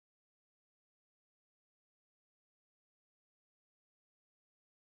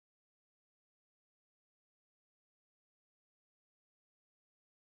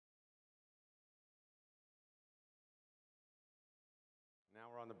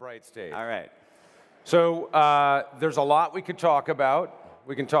on the bright stage. All right. So there's a lot we could talk about.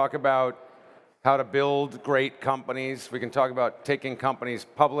 We can talk about how to build great companies. We can talk about taking companies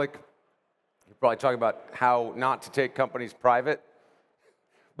public. We'll probably talk about how not to take companies private.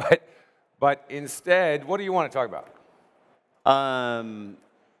 But instead, what do you want to talk about?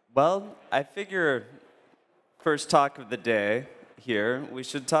 Well, I figure first talk of the day here, we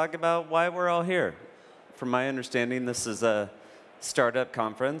should talk about why we're all here. From my understanding, this is a startup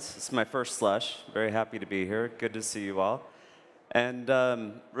conference. It's my first Slush. Very happy to be here. Good to see you all. And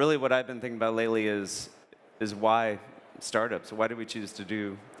really what I've been thinking about lately is why startups? Why do we choose to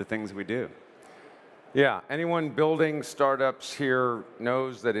do the things we do? Yeah, anyone building startups here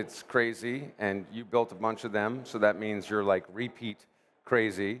knows that it's crazy, and you built a bunch of them, so that means you're like repeat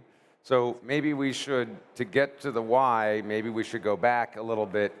crazy. So maybe we should, to get to the why, maybe we should go back a little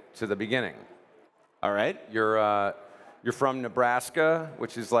bit to the beginning. All right. You're from Nebraska,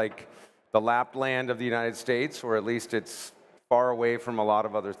 which is like the Lapland of the United States, or at least it's far away from a lot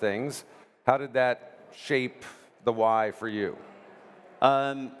of other things. How did that shape the why for you?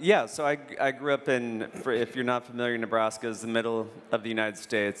 Yeah, so I grew up in, if you're not familiar, Nebraska is the middle of the United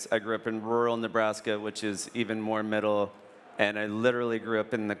States. I grew up in rural Nebraska, which is even more middle, and I literally grew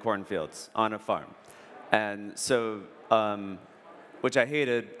up in the cornfields on a farm. And so, which I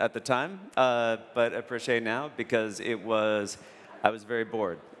hated at the time, but appreciate now because I was very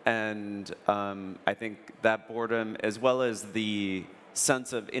bored. And I think that boredom, as well as the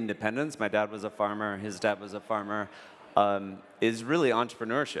sense of independence, my dad was a farmer, his dad was a farmer, is really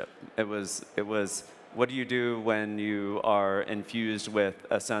entrepreneurship. It was, what do you do when you are infused with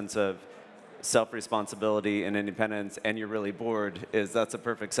a sense of self-responsibility and independence and you're really bored? That's a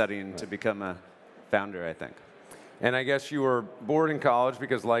perfect setting to become a founder, I think. And I guess you were bored in college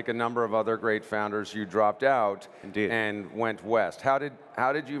because, like a number of other great founders, you dropped out. Indeed. And went west. How did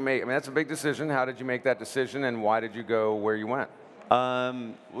you make, I mean, that's a big decision. How did you make that decision, and why did you go where you went?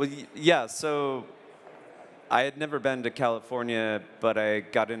 Well, yeah, so I had never been to California, but I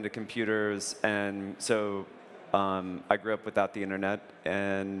got into computers, and so I grew up without the internet,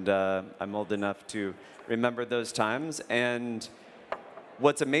 and I'm old enough to remember those times. And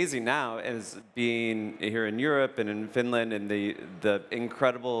what's amazing now is being here in Europe and in Finland, and the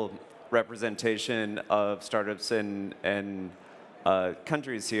incredible representation of startups and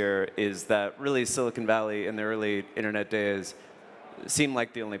countries here, is that really Silicon Valley in the early internet days seemed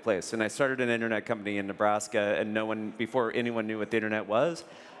like the only place. And I started an internet company in Nebraska, and before anyone knew what the internet was.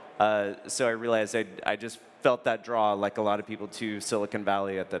 So I realized I just felt that draw, like a lot of people, to Silicon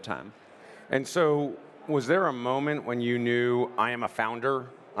Valley at that time. And so, was there a moment when you knew, I am a founder,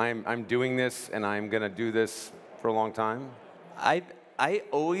 I'm doing this, and I'm going to do this for a long time? I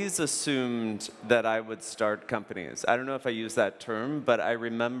always assumed that I would start companies. I don't know if I use that term, but I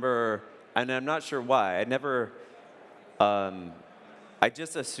remember, and I'm not sure why, I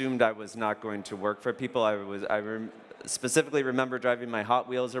just assumed I was not going to work for people. I specifically remember driving my Hot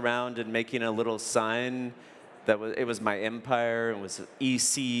Wheels around and making a little sign it was my empire. It was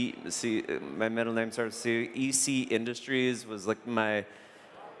EC. See, my middle name starts with C. EC Industries was like my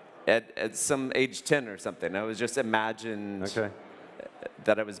at some age 10 or something. I was just imagined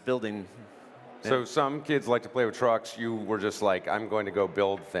that I was building. So some kids like to play with trucks. You were just like, I'm going to go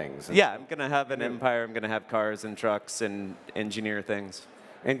build things. Yeah, I'm going to have an empire. I'm going to have cars and trucks and engineer things.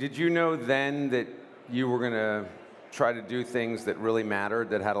 And did you know then that you were going to try to do things that really mattered,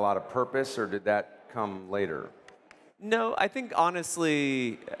 that had a lot of purpose, or did that come later? No, I think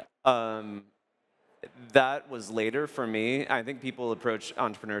honestly, that was later for me. I think people approach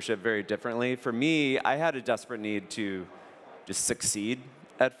entrepreneurship very differently. For me, I had a desperate need to just succeed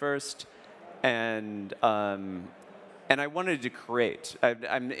at first. And I wanted to create.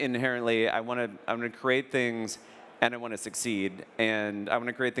 I'm inherently, I want to create things, and I want to succeed, and I want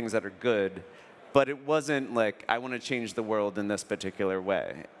to create things that are good. But it wasn't like I want to change the world in this particular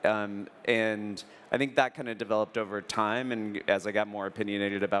way. And I think that kind of developed over time, and as I got more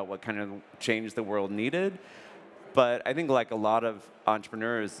opinionated about what kind of change the world needed. But I think, like a lot of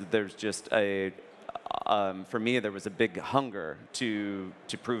entrepreneurs, there's just for me, there was a big hunger to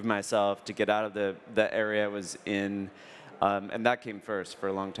prove myself, to get out of the area I was in, and that came first for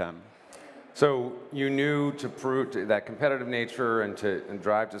a long time. So you knew to prove that competitive nature and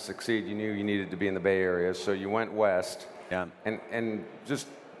drive to succeed, you knew you needed to be in the Bay Area, so you went west. Yeah. And just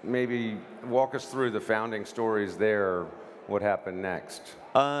maybe walk us through the founding stories there. What happened next?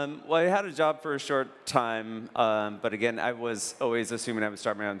 Well, I had a job for a short time, but again, I was always assuming I would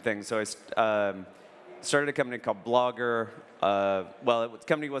start my own thing. So I started a company called Blogger. Well, the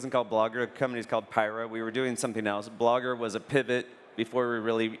company wasn't called Blogger. The company is called Pyra. We were doing something else. Blogger was a pivot before we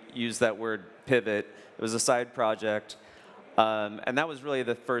really used that word pivot. It was a side project. And that was really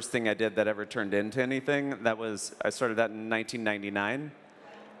the first thing I did that ever turned into anything. I started that in 1999.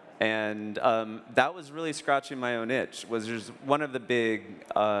 And that was really scratching my own itch, was just one of the big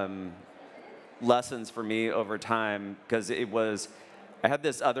lessons for me over time, because I had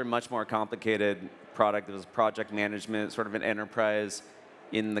this other much more complicated product that was project management, sort of an enterprise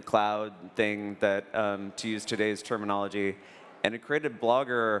in the cloud thing that, to use today's terminology. And it created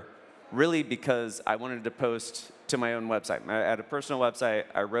Blogger really because I wanted to post to my own website. I had a personal website.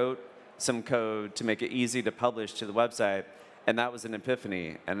 I wrote some code to make it easy to publish to the website. And that was an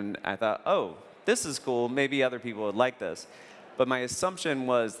epiphany. And I thought, oh, this is cool. Maybe other people would like this. But my assumption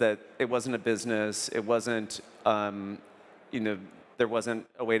was that it wasn't a business. It wasn't, there wasn't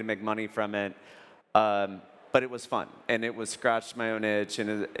a way to make money from it. But it was fun. And it was scratched my own itch.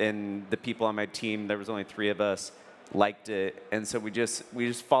 And the people on my team, there was only 3 of us, liked it. And so we just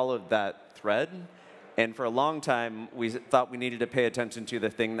followed that thread. And for a long time, we thought we needed to pay attention to the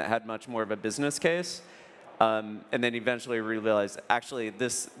thing that had much more of a business case. And then eventually we realized, actually,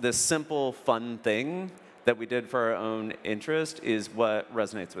 this simple, fun thing that we did for our own interest is what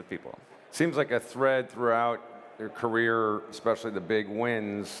resonates with people. Seems like a thread throughout your career, especially the big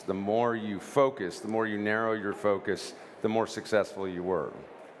wins. The more you focus, the more you narrow your focus, the more successful you were.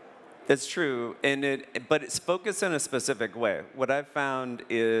 It's true, but it's focused in a specific way. What I've found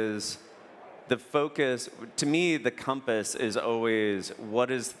is the focus, to me, the compass is always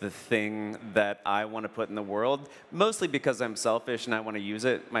what is the thing that I want to put in the world, mostly because I'm selfish and I want to use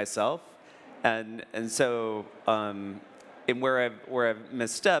it myself. And so where I've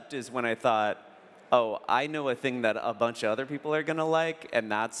misstepped is when I thought, oh, I know a thing that a bunch of other people are going to like,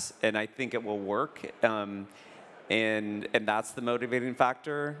 and I think it will work. And that's the motivating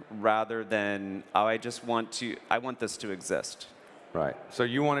factor, rather than, oh, I want this to exist. Right. So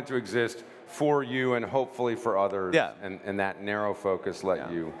you want it to exist for you and hopefully for others. Yeah. And that narrow focus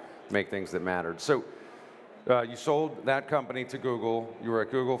let you make things that mattered. So you sold that company to Google. You were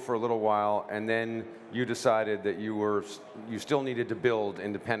at Google for a little while, and then you decided that you still needed to build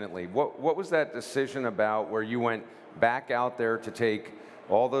independently. What was that decision about, where you went back out there to take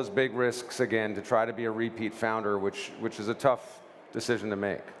all those big risks again to try to be a repeat founder, which is a tough decision to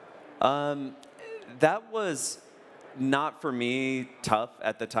make? That was not for me tough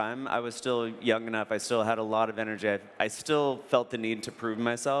at the time. I was still young enough. I still had a lot of energy. I still felt the need to prove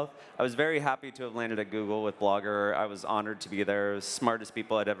myself. I was very happy to have landed at Google with Blogger. I was honored to be there. It was the smartest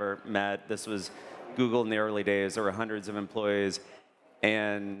people I'd ever met. This was Google in the early days. There were hundreds of employees.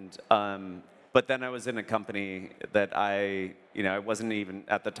 And but then I was in a company that I wasn't even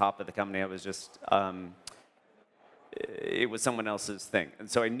at the top of the company. I was just, it was someone else's thing.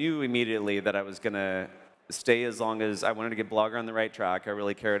 And so I knew immediately that I was going to stay as long as I wanted to get Blogger on the right track. I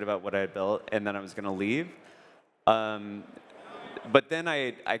really cared about what I had built, and then I was going to leave. But then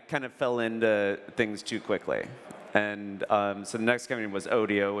I kind of fell into things too quickly. And so the next company was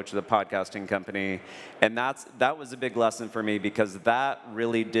Odeo, which is a podcasting company. And that was a big lesson for me, because that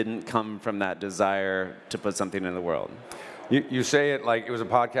really didn't come from that desire to put something in the world. You say it like it was a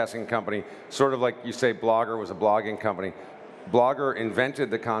podcasting company, sort of like you say Blogger was a blogging company. Blogger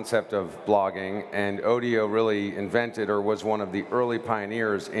invented the concept of blogging, and Odeo really invented, or was one of the early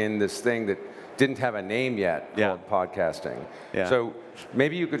pioneers in this thing that didn't have a name yet, called podcasting. Yeah. So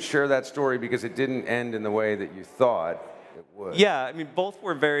maybe you could share that story, because it didn't end in the way that you thought it would. Yeah, I mean, both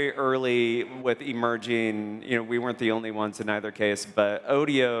were very early with emerging. We weren't the only ones in either case, but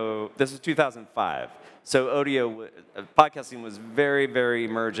Odeo, this was 2005. So Odeo, podcasting was very, very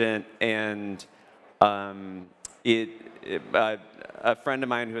emergent, and a friend of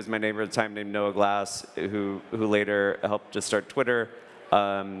mine who was my neighbor at the time named Noah Glass, who later helped to start Twitter,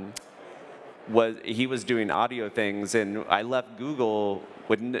 he was doing audio things, and I left Google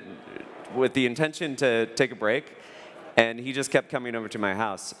with the intention to take a break, and he just kept coming over to my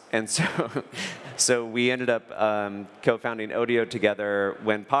house. And so we ended up co-founding Odeo together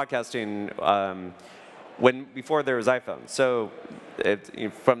when podcasting, before there was iPhone. So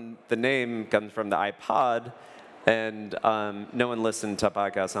from the name comes from the iPod, and no one listened to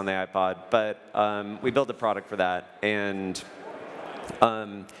podcasts on the iPod, but we built a product for that. And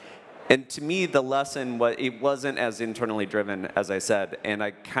to me, the lesson was it wasn't as internally driven as I said, and I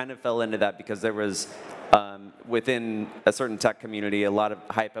kind of fell into that because there was within a certain tech community a lot of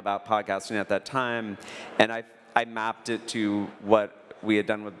hype about podcasting at that time, and I mapped it to what we had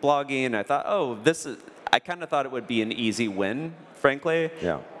done with blogging, and I thought, oh, I kind of thought it would be an easy win, frankly.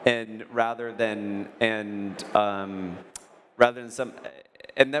 Yeah. And rather than some,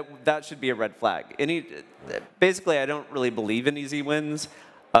 that should be a red flag. Basically, I don't really believe in easy wins,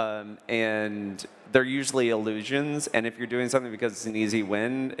 and they're usually illusions. And if you're doing something because it's an easy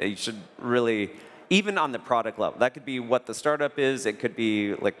win, you should really, even on the product level, that could be what the startup is. It could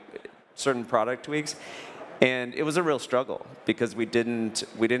be like certain product tweaks. And it was a real struggle because we didn't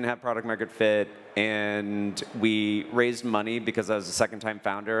have product market fit, and we raised money because I was a second-time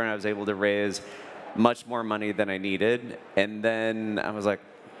founder, and I was able to raise much more money than I needed. And then I was like,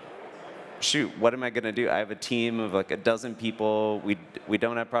 shoot, what am I going to do? I have a team of like a dozen people. We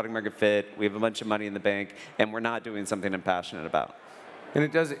don't have product market fit. We have a bunch of money in the bank, and we're not doing something I'm passionate about. And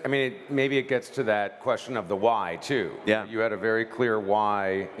it does, I mean, maybe it gets to that question of the why, too. Yeah. You had a very clear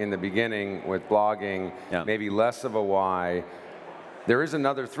why in the beginning with blogging, maybe less of a why. There is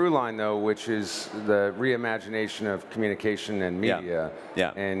another through line, though, which is the reimagination of communication and media.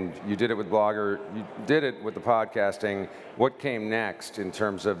 Yeah. And you did it with Blogger. You did it with the podcasting. What came next in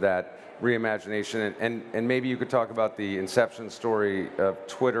terms of that reimagination? And maybe you could talk about the inception story of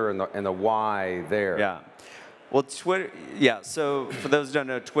Twitter and the why there. Yeah. Well, Twitter, so for those who don't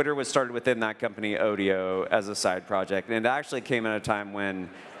know, Twitter was started within that company, Odeo, as a side project. And it actually came at a time when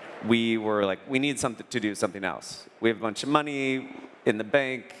we were like, we need something to do something else. We have a bunch of money in the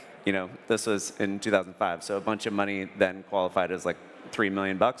bank. You know, this was in 2005, so a bunch of money then qualified as like $3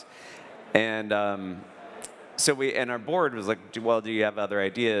 million. And so and our board was like, well, do you have other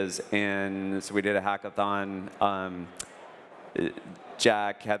ideas? And so we did a hackathon.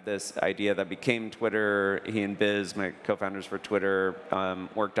 Jack had this idea that became Twitter. He and Biz, my co-founders for Twitter,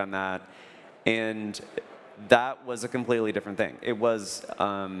 worked on that. And that was a completely different thing. It was,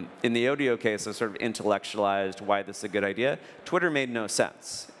 in the Odeo case, I sort of intellectualized why this is a good idea. Twitter made no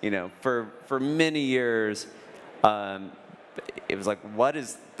sense. You know, for many years, it was like,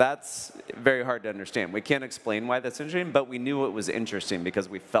 that's very hard to understand. We can't explain why that's interesting, but we knew it was interesting because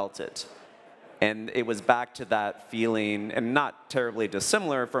we felt it. And it was back to that feeling, and not terribly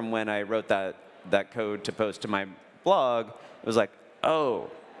dissimilar from when I wrote that code to post to my blog. It was like, oh,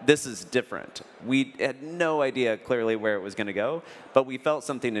 this is different. We had no idea clearly where it was going to go, but we felt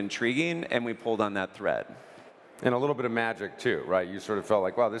something intriguing, and we pulled on that thread. And a little bit of magic, too, right? You sort of felt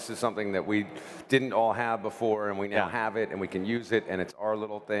like, wow, this is something that we didn't all have before, and we now have it, and we can use it, and it's our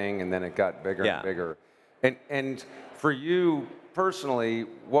little thing, and then it got bigger and bigger. And for you personally,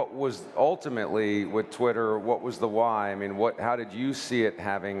 what was ultimately with Twitter, what was the why? I mean, how did you see it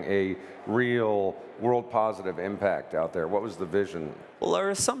having a real world positive impact out there? What was the vision? Well, our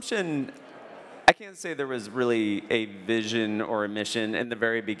assumption, I can't say there was really a vision or a mission in the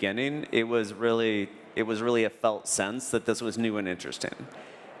very beginning. It was really a felt sense that this was new and interesting.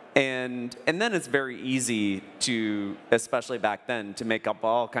 And then it's very easy to, especially back then, to make up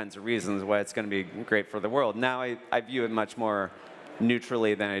all kinds of reasons why it's going to be great for the world. Now I view it much more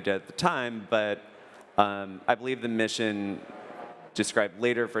neutrally than I did at the time, but I believe the mission described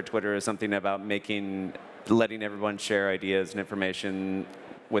later for Twitter is something about letting everyone share ideas and information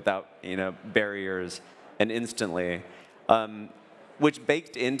without barriers and instantly. Which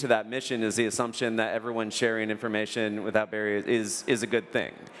baked into that mission is the assumption that everyone sharing information without barriers is a good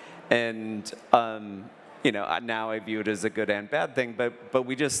thing. And now I view it as a good and bad thing, but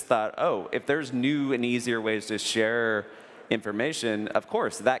we just thought, oh, if there's new and easier ways to share information, of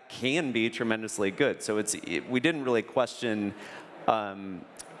course, that can be tremendously good. So we didn't really question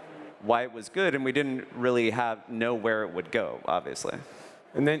why it was good, and we didn't really know where it would go, obviously.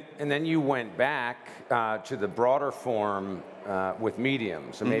 And then you went back to the broader form with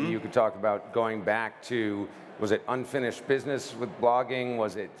Medium. So maybe you could talk about going back to, was it unfinished business with blogging?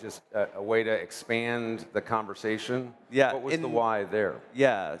 Was it just a way to expand the conversation? Yeah. What was the why there?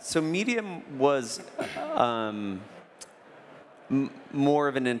 Yeah. So Medium was more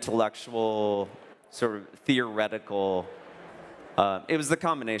of an intellectual, sort of theoretical. It was the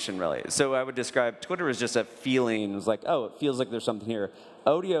combination, really. So I would describe Twitter as just a feeling. It was like, oh, it feels like there's something here.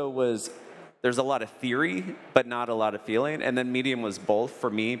 Odeo was, there's a lot of theory, but not a lot of feeling. And then Medium was both for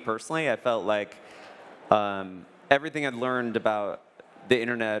me personally. I felt like everything I'd learned about the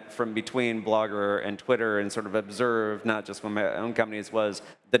internet from between Blogger and Twitter and sort of observed, not just from my own companies, was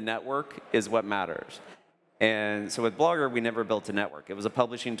the network is what matters. And so with Blogger, we never built a network. It was a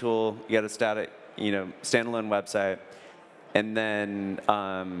publishing tool. You had a static, standalone website. And then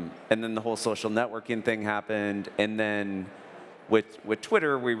the whole social networking thing happened. And then with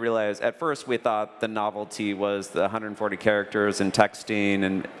Twitter, we realized, at first we thought the novelty was the 140 characters and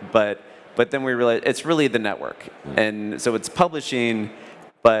texting, but then we realized it's really the network. And so it's publishing,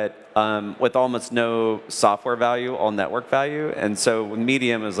 but with almost no software value, all network value. And so with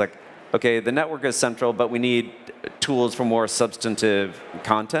Medium, it was like, okay, the network is central, but we need tools for more substantive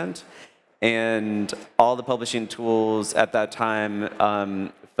content. And all the publishing tools at that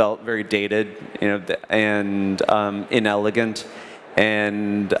time felt very dated, and inelegant.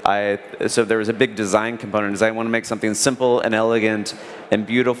 And so there was a big design component. Is I want to make something simple and elegant and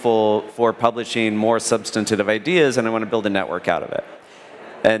beautiful for publishing more substantive ideas, and I want to build a network out of it.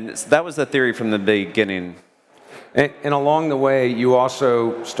 And so that was the theory from the beginning. And along the way, you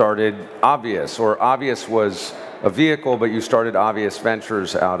also started Obvious, or Obvious was a vehicle, but you started Obvious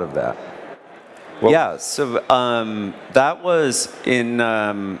Ventures out of that. Well, yeah, so that was in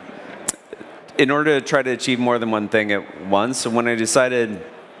order to try to achieve more than one thing at once. So when I decided,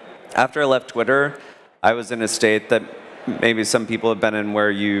 after I left Twitter, I was in a state that maybe some people have been in, where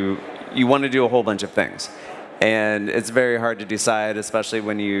you want to do a whole bunch of things. And it's very hard to decide, especially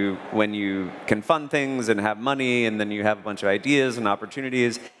when you can fund things and have money, and then you have a bunch of ideas and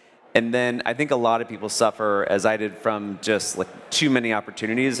opportunities. And then I think a lot of people suffer, as I did, from just like too many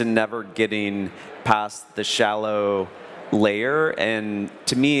opportunities and never getting past the shallow layer. And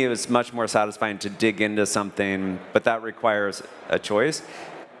to me, it was much more satisfying to dig into something, but that requires a choice.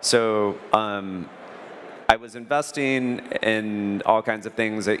 So I was investing in all kinds of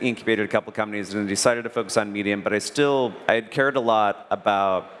things. I incubated a couple companies and decided to focus on Medium, but I had cared a lot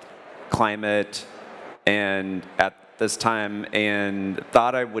about climate and at this time, and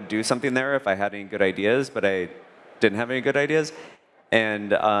thought I would do something there if I had any good ideas, but I didn't have any good ideas.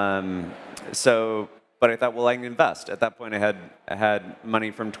 And but I thought, well, I can invest. At that point, I had money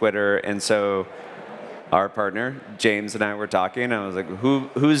from Twitter, and so our partner, James, and I were talking. I was like,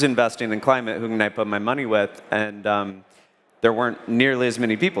 who's investing in climate? Who can I put my money with? And there weren't nearly as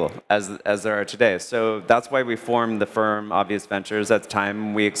many people as there are today. So that's why we formed the firm Obvious Ventures. At the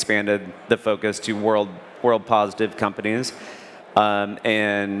time, we expanded the focus to world positive companies.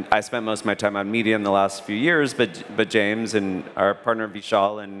 And I spent most of my time on media in the last few years, but James and our partner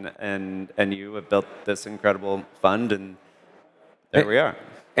Vishal and you have built this incredible fund, and there we are.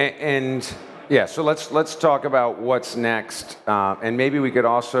 And yeah, so let's talk about what's next, and maybe we could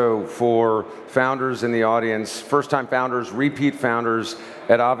also, for founders in the audience, first-time founders, repeat founders.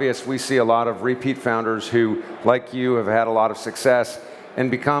 At Obvious, we see a lot of repeat founders who, like you, have had a lot of success and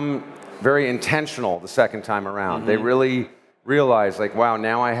become very intentional the second time around. Mm-hmm. They really realize, like, wow,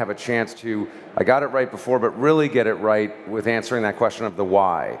 now I have a chance to, I got it right before, but really get it right with answering that question of the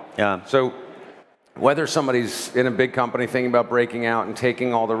why. Yeah. So whether somebody's in a big company thinking about breaking out and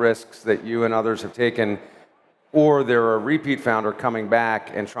taking all the risks that you and others have taken, or they're a repeat founder coming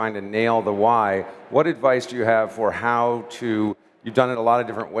back and trying to nail the why, what advice do you have for how to, you've done it a lot of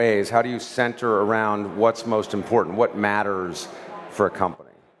different ways, how do you center around what's most important, what matters for a company?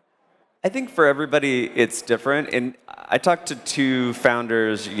 I think for everybody it's different. And I talked to two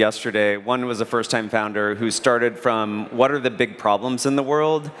founders yesterday. One was a first-time founder who started from what are the big problems in the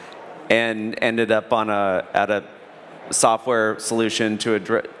world, and ended up at a software solution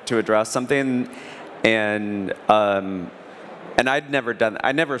to address something. And I'd never done that.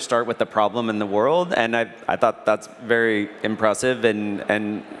 I never start with the problem in the world, and I thought that's very impressive,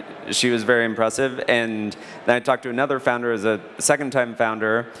 and she was very impressive. And then I talked to another founder, as a second-time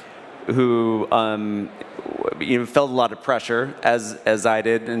founder, who felt a lot of pressure, as I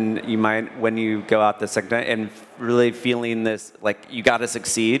did, and you might when you go out the second time, and really feeling this, like, you got to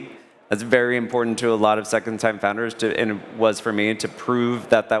succeed. That's very important to a lot of second-time founders, and it was for me, to prove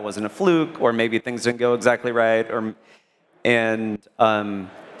that that wasn't a fluke, or maybe things didn't go exactly right,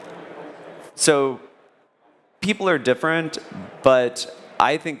 so people are different, but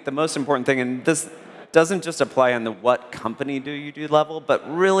I think the most important thing, and this doesn't just apply on the what company do you do level, but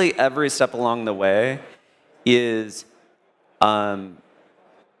really every step along the way, is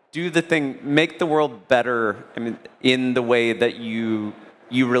do the thing, make the world better, in the way that you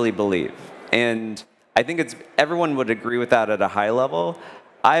really believe. And I think everyone would agree with that at a high level.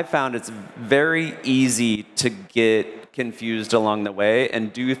 I found it's very easy to get confused along the way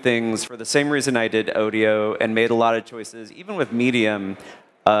and do things for the same reason I did Odeo and made a lot of choices, even with Medium,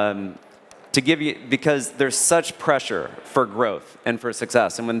 because there's such pressure for growth and for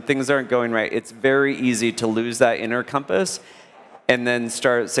success. And when things aren't going right, it's very easy to lose that inner compass and then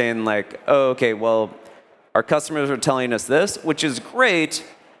start saying, like, oh, okay, well, our customers are telling us this, which is great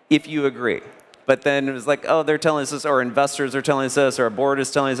if you agree. But then it was like, oh, they're telling us this, or investors are telling us this, or our board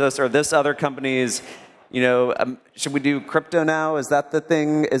is telling us this, or this other company's, should we do crypto now? Is that the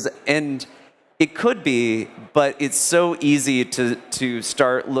thing? And it could be, but it's so easy to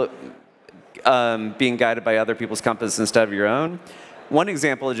start being guided by other people's compass instead of your own. One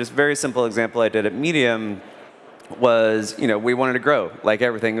example, just very simple example I did at Medium, was, we wanted to grow like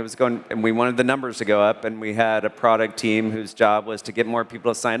everything. It was going, and we wanted the numbers to go up, and we had a product team whose job was to get more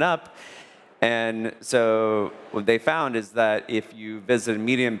people to sign up. And so what they found is that if you visit a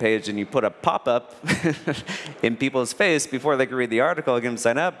Medium page and you put a pop-up in people's face before they could read the article and get them to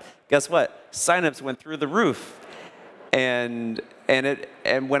sign up, guess what? Signups went through the roof. And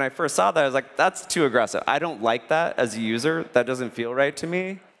when I first saw that, I was like, that's too aggressive. I don't like that as a user. That doesn't feel right to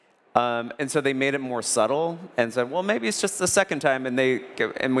me. And so they made it more subtle and said, well, maybe it's just the second time,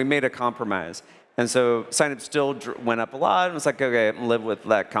 and we made a compromise. And so signups still went up a lot, and it was like, okay, I'm live with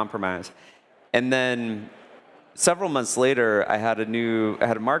that compromise. And then several months later, I had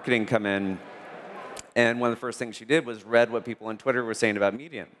a marketing come in, and one of the first things she did was read what people on Twitter were saying about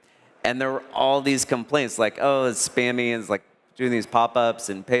Medium. And there were all these complaints like, oh, it's spammy, and it's like doing these pop-ups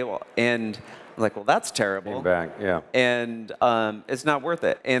and paywall. And I'm like, well, that's terrible. Came back, yeah. And it's not worth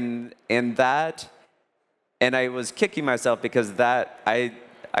it. And I was kicking myself because I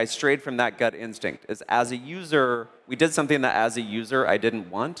strayed from that gut instinct. As a user, we did something that as a user I didn't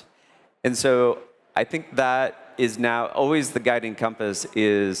want. And so I think that is now always the guiding compass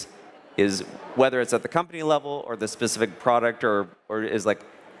is whether it's at the company level or the specific product or is like,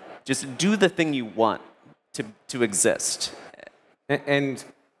 just do the thing you want to exist. And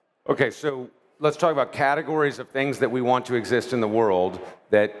okay, so let's talk about categories of things that we want to exist in the world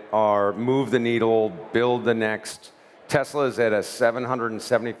that are move the needle, build the next. Tesla is at a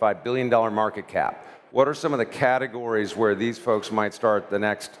 $775 billion market cap. What are some of the categories where these folks might start the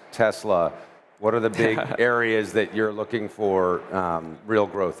next Tesla? What are the big areas that you're looking for real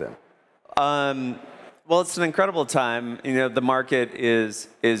growth in? Well, it's an incredible time. The market is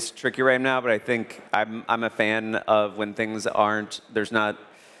tricky right now, but I think I'm a fan of when things there's not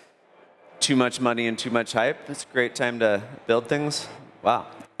too much money and too much hype. It's a great time to build things. Wow.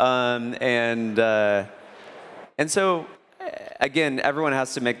 And so, again, everyone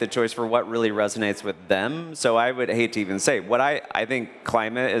has to make the choice for what really resonates with them. So I would hate to even say what I think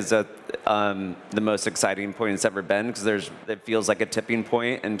climate is at the most exciting point it's ever been, because it feels like a tipping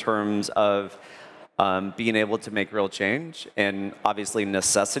point in terms of being able to make real change, and obviously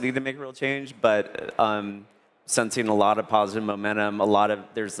necessity to make real change, but sensing a lot of positive momentum,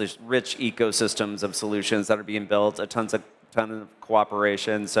 there's this rich ecosystems of solutions that are being built, a ton of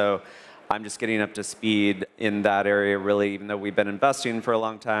cooperation. So I'm just getting up to speed in that area, really, even though we've been investing for a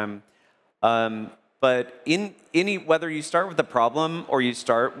long time. But whether you start with a problem or you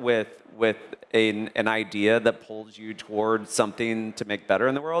start with an idea that pulls you towards something to make better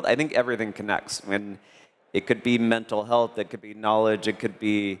in the world, I think everything connects. It could be mental health, it could be knowledge, it could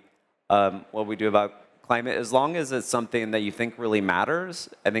be what we do about climate. As long as it's something that you think really matters,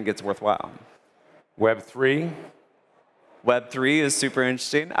 I think it's worthwhile. Web3? Web3 is super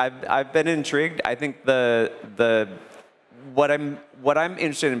interesting. I've been intrigued. I think what I'm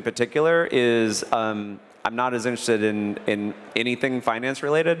interested in particular is I'm not as interested in anything finance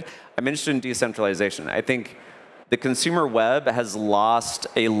related. I'm interested in decentralization. I think the consumer web has lost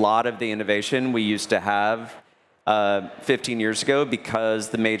a lot of the innovation we used to have 15 years ago because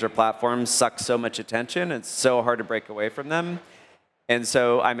the major platforms suck so much attention. It's so hard to break away from them. And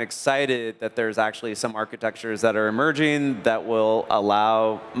so I'm excited that there's actually some architectures that are emerging that will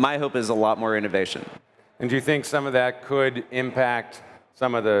allow, my hope is a lot more innovation. And do you think some of that could impact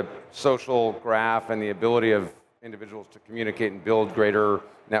some of the social graph and the ability of individuals to communicate and build greater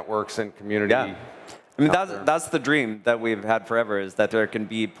networks and community? Yeah. I mean, that's the dream that we've had forever, is that there can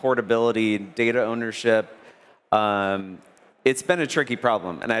be portability, data ownership. It's been a tricky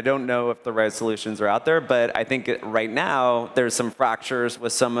problem, and I don't know if the right solutions are out there, but I think right now there's some fractures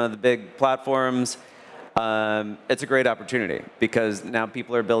with some of the big platforms. It's a great opportunity because now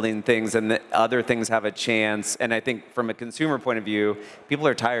people are building things and the other things have a chance. And I think from a consumer point of view, people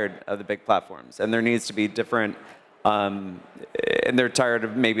are tired of the big platforms, and there needs to be different, and they're tired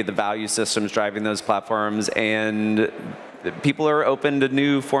of maybe the value systems driving those platforms, and people are open to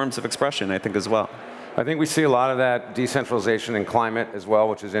new forms of expression, I think, as well. I think we see a lot of that decentralization in climate as well,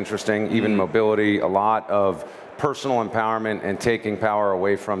 which is interesting, even mobility, a lot of personal empowerment and taking power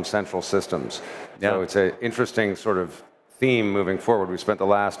away from central systems. Yeah. So it's an interesting sort of theme moving forward. We spent the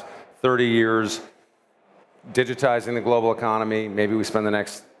last 30 years digitizing the global economy. Maybe we spend the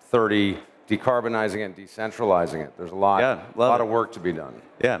next 30 decarbonizing it and decentralizing it. There's a lot of work to be done.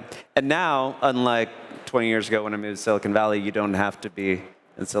 Yeah, and now, unlike 20 years ago when I moved to Silicon Valley, you don't have to be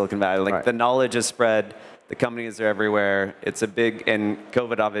in Silicon Valley. Like the knowledge is spread, the companies are everywhere. It's a big, and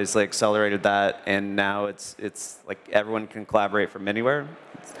COVID obviously accelerated that, and now it's like everyone can collaborate from anywhere.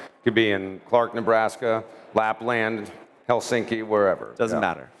 Could be in Clark, Nebraska, Lapland, Helsinki, wherever. Doesn't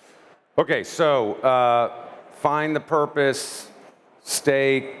matter. Okay, so find the purpose,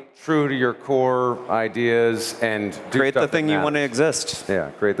 stay true to your core ideas, and create the thing you want to exist. Yeah,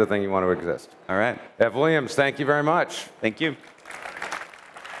 create the thing you want to exist. All right. Ev Williams, thank you very much. Thank you.